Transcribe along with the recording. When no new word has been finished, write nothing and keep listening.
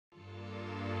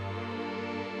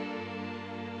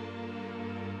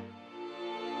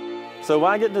So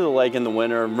when I get to the lake in the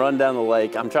winter and run down the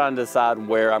lake, I'm trying to decide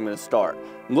where I'm gonna start.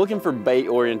 I'm looking for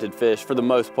bait-oriented fish for the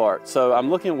most part. So I'm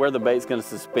looking at where the bait's gonna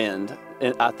suspend.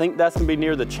 And I think that's gonna be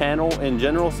near the channel in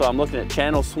general. So I'm looking at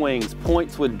channel swings,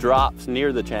 points with drops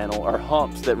near the channel, or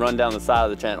humps that run down the side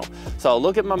of the channel. So I'll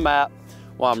look at my map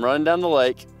while I'm running down the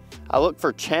lake. I look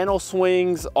for channel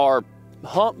swings or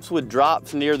humps with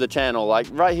drops near the channel, like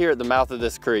right here at the mouth of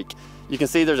this creek. You can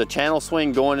see there's a channel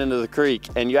swing going into the creek,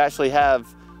 and you actually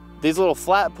have these little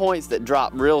flat points that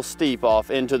drop real steep off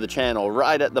into the channel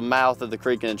right at the mouth of the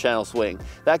creek in a channel swing.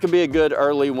 That could be a good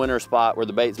early winter spot where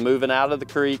the bait's moving out of the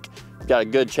creek, got a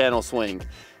good channel swing.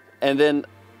 And then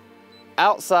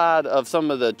outside of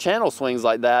some of the channel swings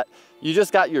like that, you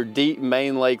just got your deep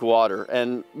main lake water.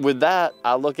 And with that,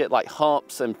 I look at like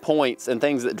humps and points and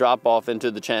things that drop off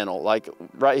into the channel. Like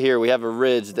right here, we have a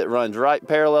ridge that runs right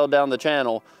parallel down the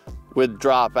channel with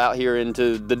drop out here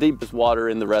into the deepest water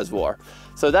in the reservoir.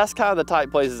 So that's kind of the type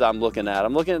places I'm looking at.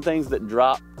 I'm looking at things that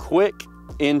drop quick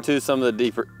into some of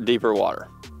the deeper water.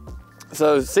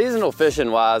 So seasonal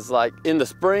fishing wise, like in the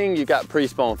spring, you got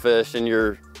pre-spawn fish and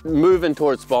you're moving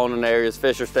towards spawning areas.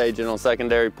 Fish are staging on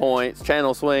secondary points,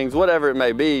 channel swings, whatever it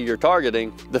may be you're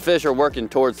targeting. The fish are working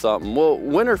towards something. Well,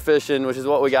 winter fishing, which is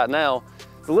what we got now,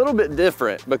 it's a little bit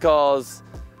different because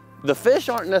the fish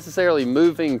aren't necessarily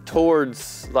moving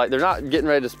towards, like they're not getting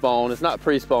ready to spawn. It's not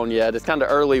pre-spawn yet. It's kind of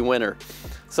early winter.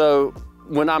 So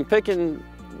when I'm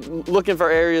looking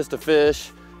for areas to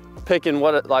fish, picking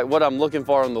what I'm looking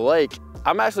for on the lake,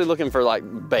 I'm actually looking for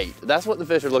like bait. That's what the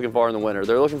fish are looking for in the winter.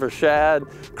 They're looking for shad,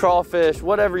 crawfish,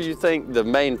 whatever you think the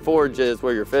main forage is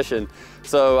where you're fishing.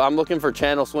 So I'm looking for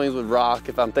channel swings with rock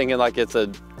if I'm thinking like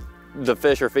the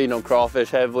fish are feeding on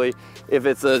crawfish heavily. If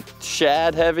it's a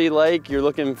shad heavy lake, you're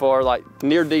looking for like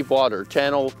near deep water,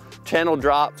 channel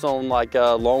drops on like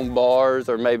long bars,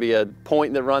 or maybe a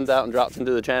point that runs out and drops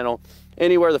into the channel.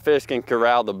 Anywhere the fish can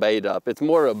corral the bait up. It's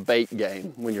more of a bait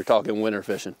game when you're talking winter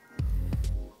fishing.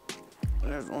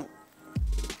 There's one.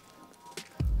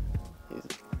 He's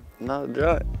not a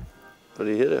giant, but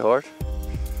he hit it hard.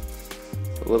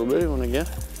 A little bitty one again.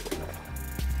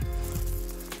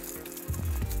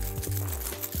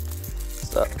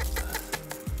 Stop.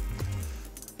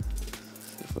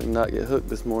 See if we can not get hooked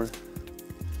this morning.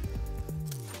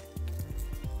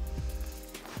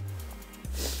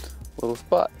 Little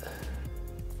spot.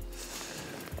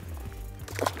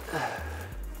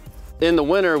 In the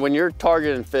winter, when you're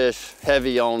targeting fish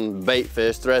heavy on bait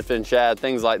fish, threadfin shad,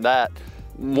 things like that,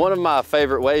 one of my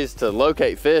favorite ways to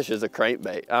locate fish is a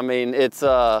crankbait. I mean, it's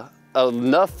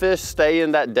enough fish stay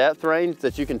in that depth range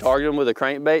that you can target them with a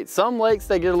crankbait. Some lakes,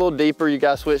 they get a little deeper. You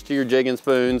got to switch to your jigging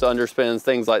spoons, underspins,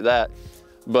 things like that.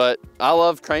 But I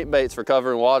love crankbaits for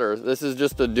covering water. This is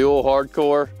just a dual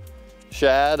hardcore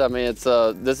shad. I mean, this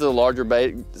is a larger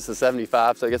bait. It's a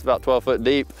 75, so it gets about 12 foot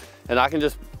deep. And I can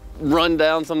just run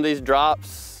down some of these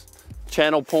drops,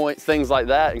 channel points, things like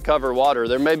that, and cover water.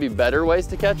 There may be better ways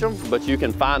to catch them, but you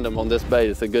can find them on this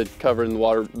bait. It's a good covering the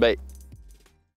water bait.